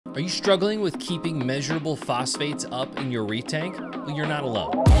Are you struggling with keeping measurable phosphates up in your reef tank? Well, you're not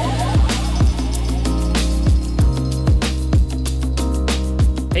alone.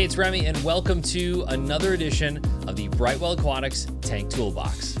 Hey, it's Remy, and welcome to another edition of the Brightwell Aquatics Tank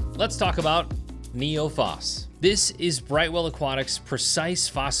Toolbox. Let's talk about Neophos. This is Brightwell Aquatics' precise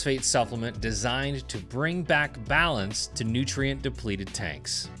phosphate supplement designed to bring back balance to nutrient-depleted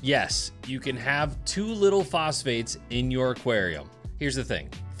tanks. Yes, you can have too little phosphates in your aquarium. Here's the thing.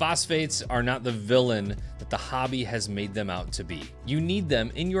 Phosphates are not the villain that the hobby has made them out to be. You need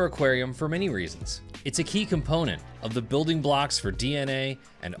them in your aquarium for many reasons. It's a key component of the building blocks for DNA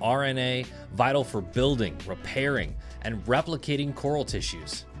and RNA, vital for building, repairing, and replicating coral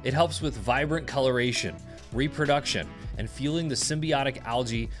tissues. It helps with vibrant coloration, reproduction, and fueling the symbiotic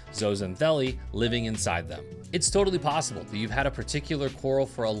algae zooxanthellae living inside them. It's totally possible that you've had a particular coral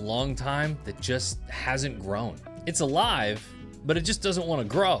for a long time that just hasn't grown. It's alive, but it just doesn't want to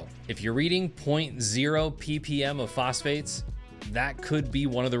grow. If you're reading 0.0 ppm of phosphates, that could be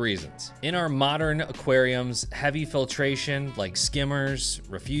one of the reasons. In our modern aquariums, heavy filtration like skimmers,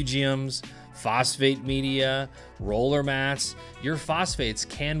 refugiums, phosphate media, roller mats, your phosphates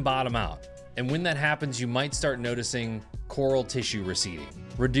can bottom out. And when that happens, you might start noticing coral tissue receding,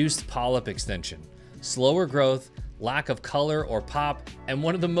 reduced polyp extension, slower growth, lack of color or pop, and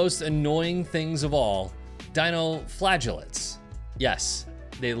one of the most annoying things of all, dinoflagellates. Yes,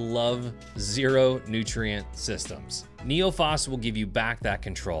 they love zero nutrient systems. Neophos will give you back that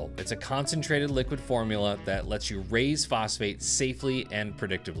control. It's a concentrated liquid formula that lets you raise phosphate safely and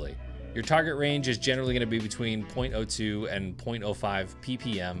predictably. Your target range is generally going to be between 0.02 and 0.05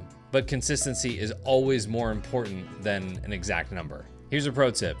 ppm, but consistency is always more important than an exact number. Here's a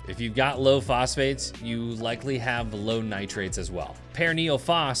pro tip. If you've got low phosphates, you likely have low nitrates as well. Pair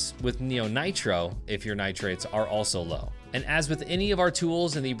Neophos with Neonitro if your nitrates are also low. And as with any of our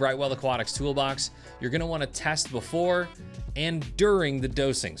tools in the Brightwell Aquatics Toolbox, you're gonna wanna test before and during the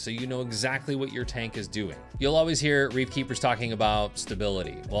dosing so you know exactly what your tank is doing. You'll always hear reef keepers talking about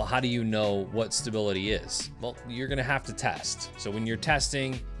stability. Well, how do you know what stability is? Well, you're gonna have to test. So when you're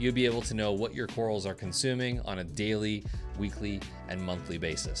testing, you'll be able to know what your corals are consuming on a daily, weekly, and monthly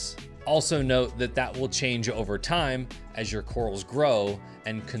basis. Also note that that will change over time as your corals grow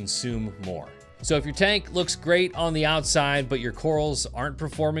and consume more. So if your tank looks great on the outside, but your corals aren't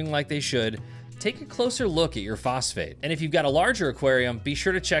performing like they should, take a closer look at your phosphate. And if you've got a larger aquarium, be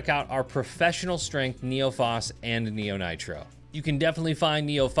sure to check out our professional strength Neophos and Neonitro. You can definitely find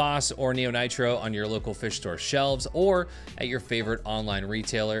Neophos or Neonitro on your local fish store shelves or at your favorite online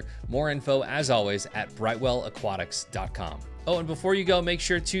retailer. More info, as always, at brightwellaquatics.com. Oh, and before you go, make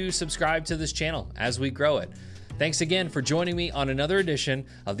sure to subscribe to this channel as we grow it. Thanks again for joining me on another edition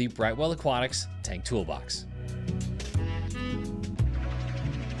of the Brightwell Aquatics Tank Toolbox.